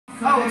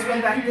Oh, it's way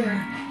back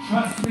there.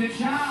 Trust me,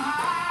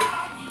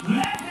 child.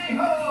 Let me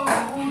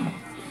hold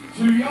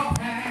to your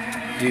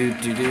hand.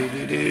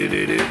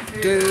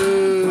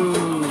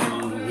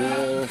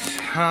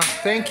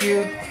 Thank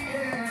you.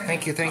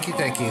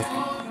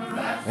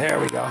 There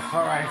we go.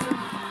 All right.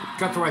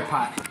 Got the right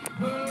pot.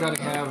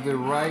 Gotta have the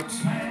right.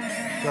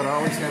 Gotta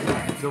always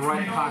have the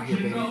right pot here,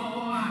 baby.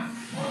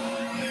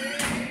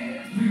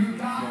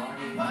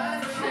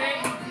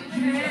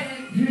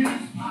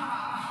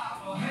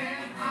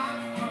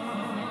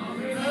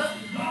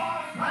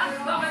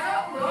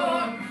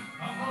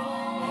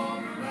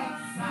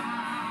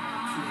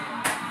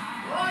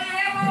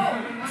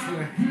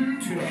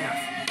 Two and a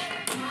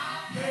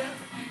half.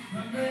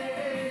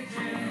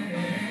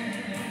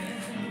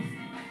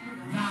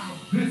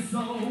 This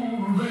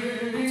old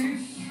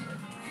race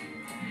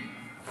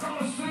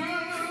gonna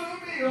soon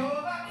be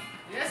over.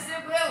 Yes,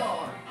 it will,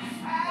 Lord.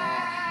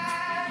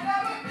 And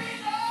never be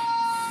no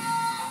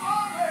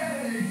more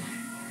race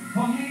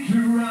for me to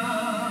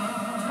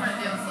run. Turn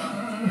down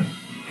some.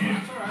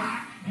 If I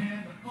can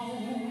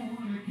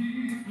only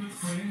keep the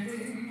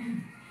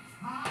train,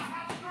 I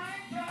have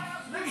strength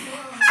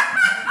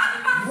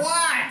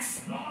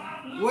to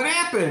What? What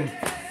happened?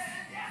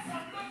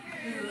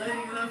 There's a lady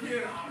up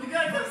here. We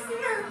gotta go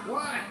see her.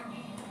 What?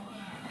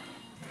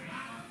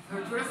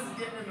 Her dress is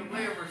getting in the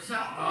way of her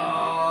shop.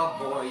 Oh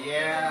boy,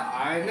 yeah,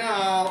 I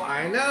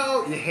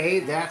know. Hey,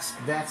 that's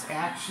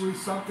actually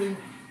something.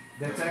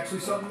 That's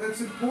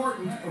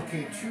important.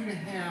 Okay, two and a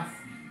half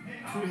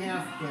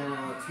and a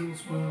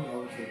teaspoon.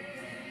 Okay,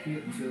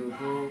 to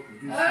go.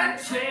 I'm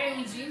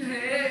changing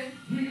head.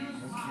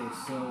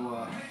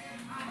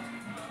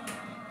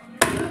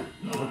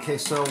 Okay,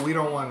 so we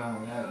don't want to.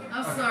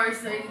 I'm sorry,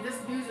 Sadie. This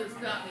music's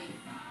got me.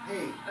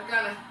 Hey, I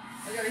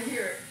gotta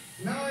hear it.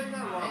 no, it's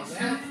not wrong.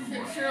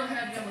 Cheryl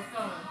had me on the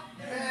phone.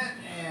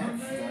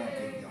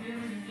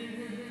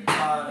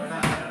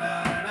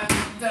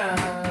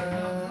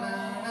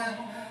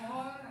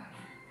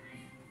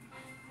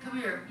 Come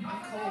here. I'm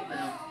cold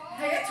now.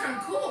 Hey, it turned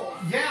cool.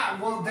 Yeah,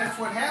 well, that's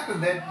what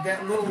happened.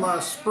 That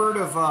little spurt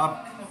of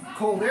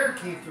cold air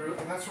came through,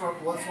 and that's what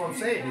I'm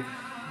saying.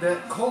 The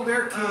cold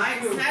air came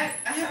through. I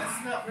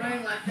haven't smelled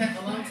rain like that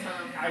in a long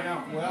time. I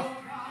know. Well,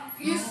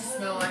 It used to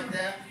smell like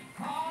that.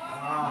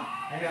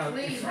 I know.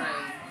 Clean It's rain.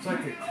 like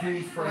a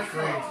clean, fresh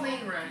Like rain.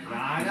 clean rain.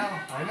 I know,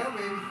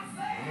 baby.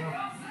 I know.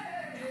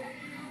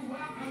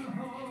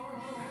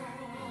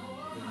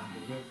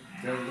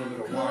 There's a little bit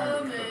of water.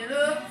 Coming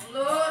up,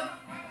 Lord.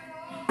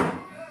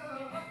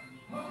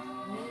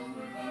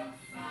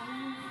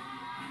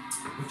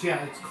 But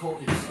yeah, it's cold.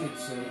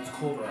 It's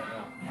cold right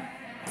now.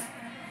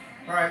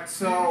 All right,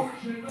 so.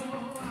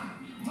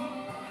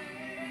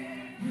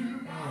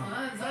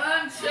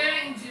 I'm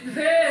changing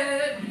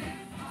head.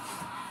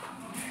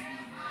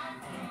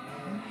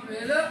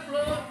 Coming up,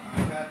 Lord. I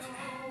got.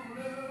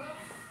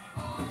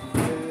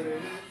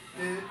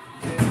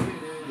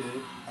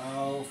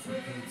 Oh, for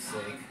Pete's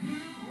sake!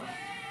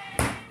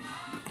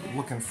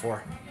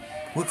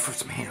 Look for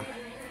some ham.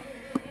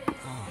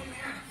 Oh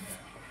man!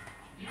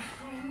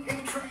 Hey,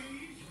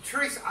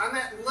 Teresa, on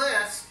that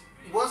list,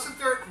 was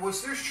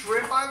there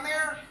shrimp on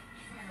there?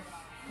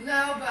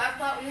 No, but I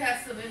thought we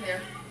had some in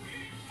there.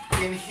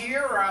 In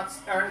here or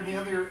in the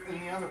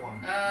other one?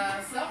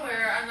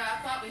 Somewhere. I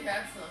thought we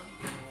had some.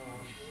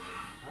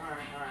 All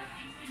right.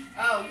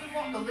 Oh, you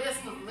want the list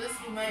of the list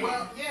we made?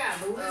 Well, yeah,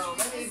 the list Oh,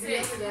 let we me made see. the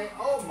other day.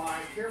 Oh my,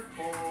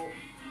 careful.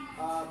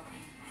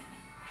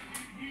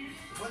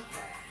 What the?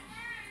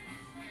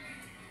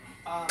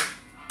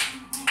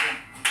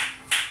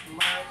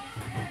 My.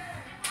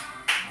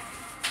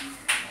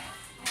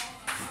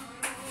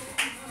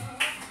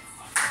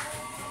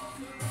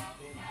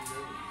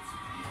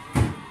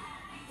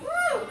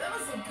 Woo! That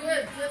was some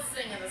good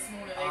singing this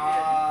morning.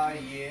 They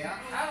did. Yeah.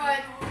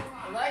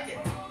 I like it.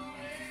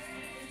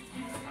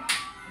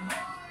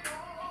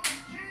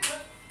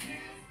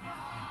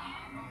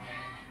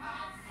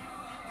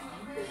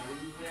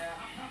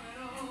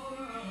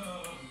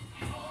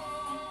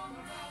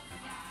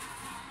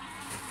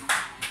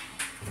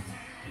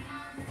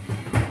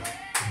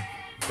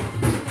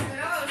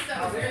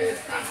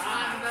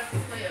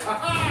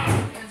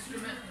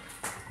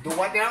 The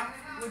what now?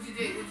 What'd you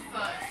do? What'd you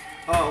find?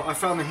 Oh, I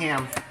found the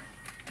ham.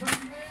 For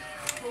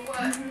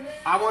what?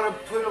 I want to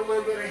put a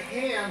little bit of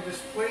ham,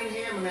 just plain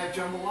ham, in that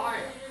jambalaya.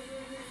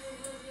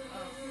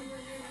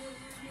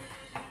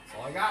 That's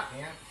all I got,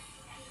 man.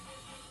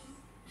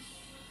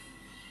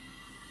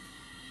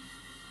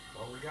 That's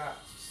all we got.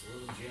 Just a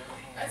little jam of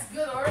ham. That's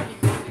good organ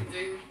music,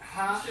 dude.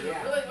 Huh? Should have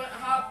Yeah. really went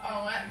hop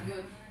on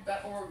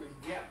that organ.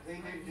 Yeah, they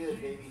did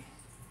good, baby.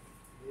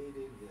 They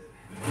did good.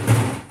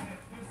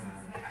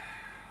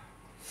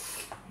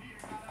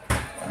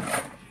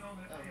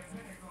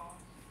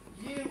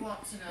 You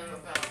want to know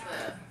about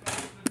that.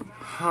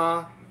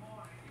 Huh?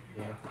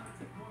 Yeah.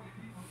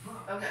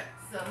 Okay,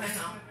 so hang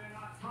on.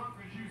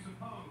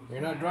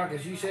 You're not drunk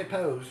as you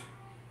suppose.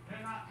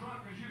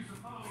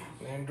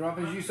 And drunk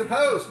as you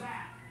suppose.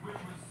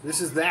 This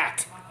is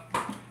that.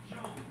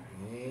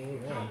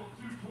 Amen.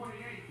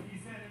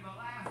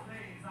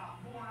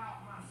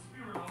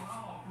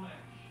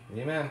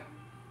 Amen.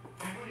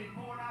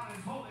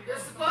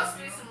 There's supposed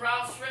to be some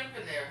raw shrimp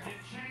in there.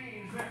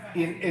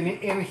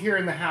 In here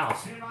in the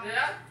house.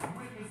 Yeah?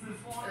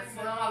 That's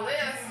on my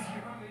list.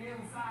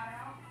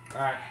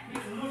 All right.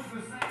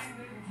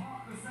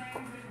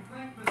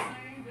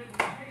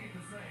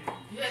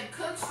 You had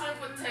cooked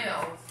shrimp with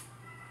tails.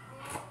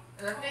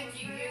 And I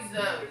think you used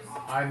those.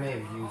 I may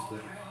have used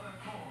it.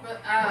 But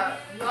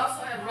you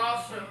also had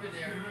raw shrimp in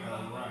there.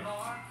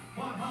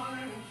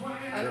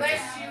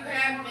 Unless you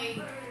had me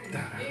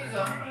use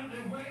them.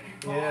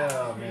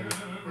 Yeah, maybe.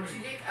 But you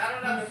need, I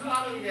don't know, there's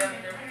probably down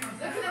there.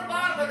 Look at the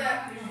bottom of that.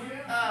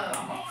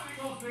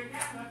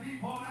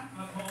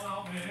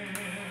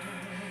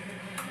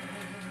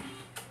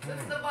 Look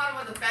at the bottom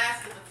of the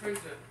basket in the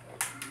freezer.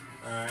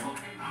 Alright.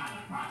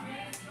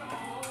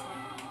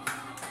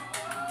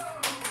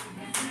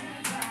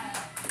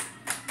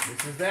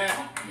 This is that.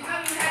 You know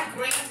you had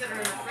greens that are in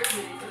the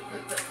freezer. You could have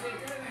cooked that too.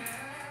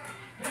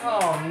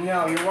 Oh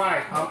no, you're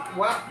right.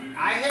 Well,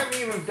 I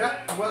haven't even done.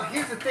 Well,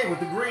 here's the thing with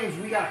the greens,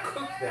 we gotta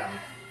cook them.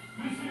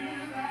 Well,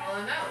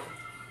 I know.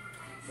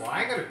 Well,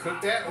 I ain't gonna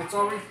cook that. It's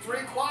already 3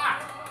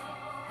 o'clock.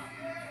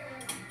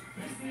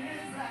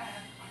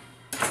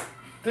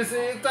 This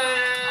is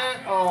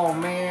that. Oh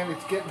man,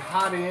 it's getting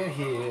hot in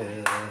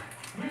here.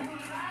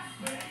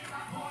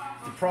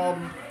 The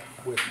problem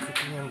with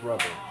cooking in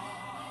rubber,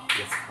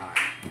 it's hot.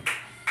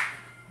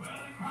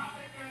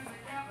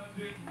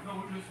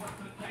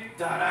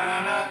 Da da da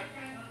da.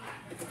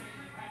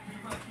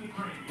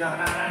 Da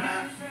da da da.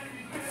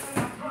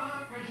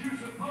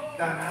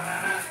 Da da da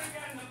da.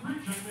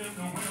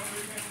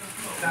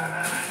 Da da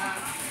da da.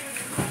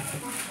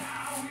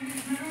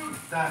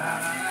 Da da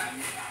da da.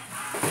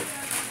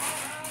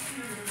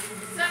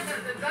 Except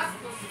that the dust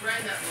supposed to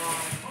rain that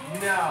long.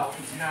 No,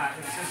 it's not.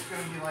 It's just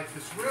going to be like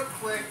this real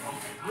quick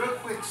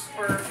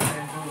spurt, and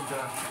then boom,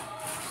 done.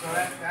 So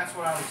that's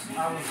what I was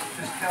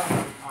just telling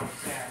you on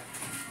Saturday.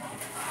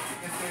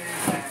 If it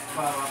is that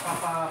ba ba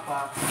ba ba ba.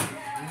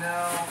 No,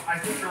 I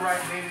think you're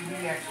right. Maybe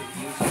we actually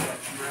use that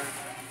shrimp.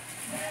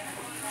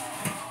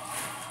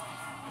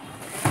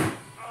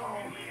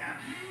 Oh man,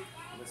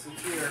 listen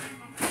here.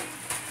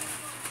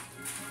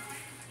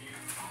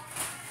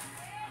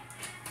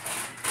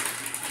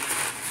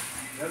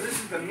 Now this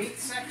is the meat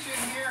section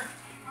here.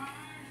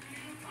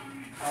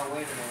 Oh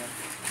wait a minute.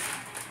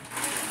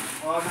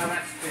 Oh no,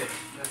 that's fish.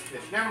 That's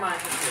fish. Never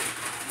mind, that's fish.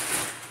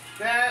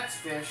 That's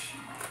fish.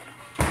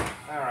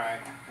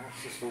 Alright,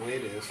 that's just the way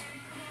it is.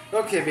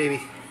 Okay, baby.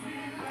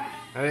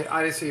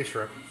 I didn't see a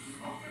shrimp.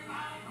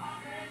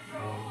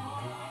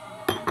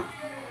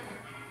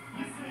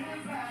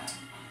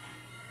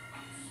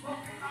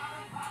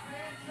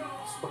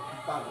 Spoken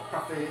by the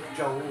Prophet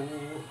Joe.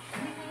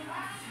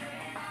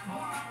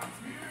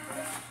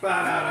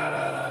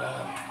 Ba-da-da-da-da-da.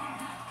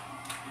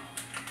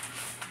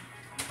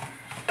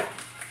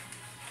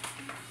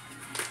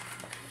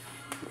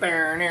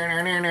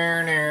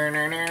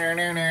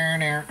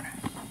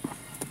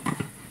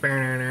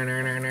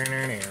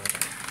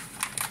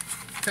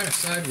 Kind of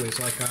sideways,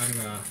 like on,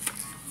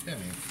 yeah,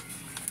 man.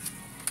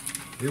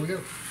 Here we go.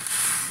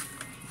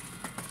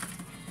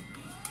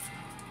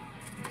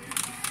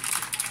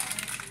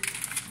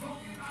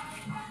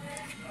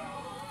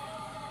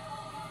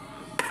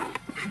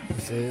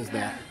 This is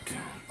that.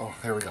 Oh,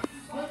 there we go.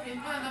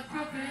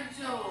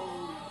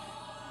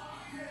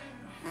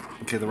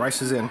 Okay, the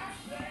rice is in.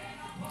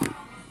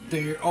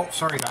 There. Oh,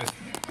 sorry, guys.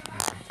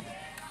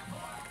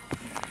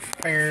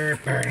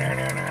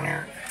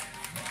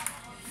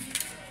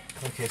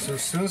 Okay, so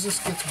as soon as this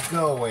gets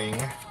going,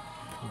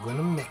 I'm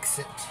gonna mix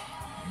it.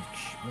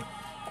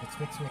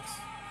 Mix.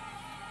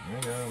 There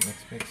we go.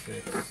 Mix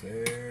it.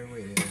 There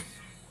it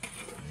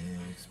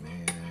is.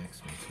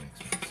 Mix.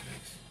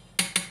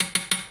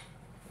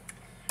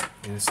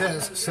 And it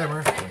says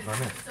simmer 25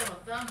 minutes.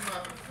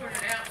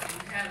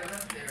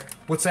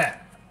 What's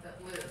that?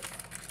 That list.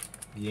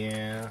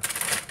 Yeah.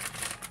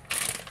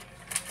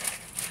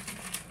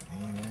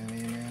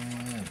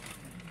 Amen.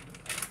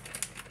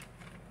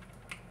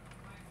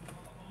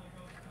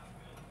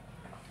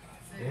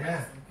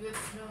 Yeah. Good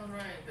smelling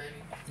rain,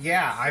 baby.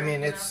 Yeah, I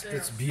mean it's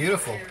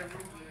beautiful. It's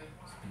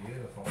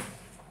beautiful.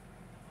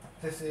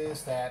 This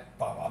is that.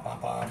 Bum, bum,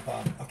 bum, bum,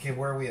 bum. Okay,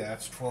 where are we at?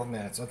 That's 12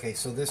 minutes. Okay,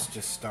 so this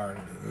just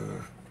started.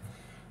 Ugh.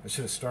 I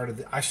should have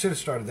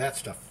started that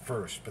stuff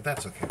first, but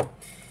that's okay.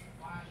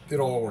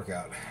 It'll all work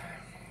out.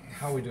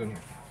 How are we doing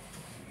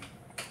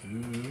here?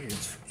 Ooh,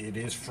 it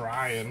is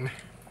frying.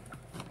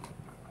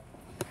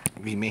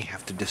 We may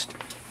have to just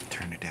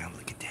turn it down.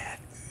 Look at that.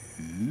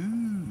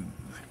 Ooh.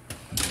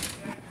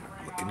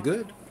 Looking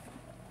good.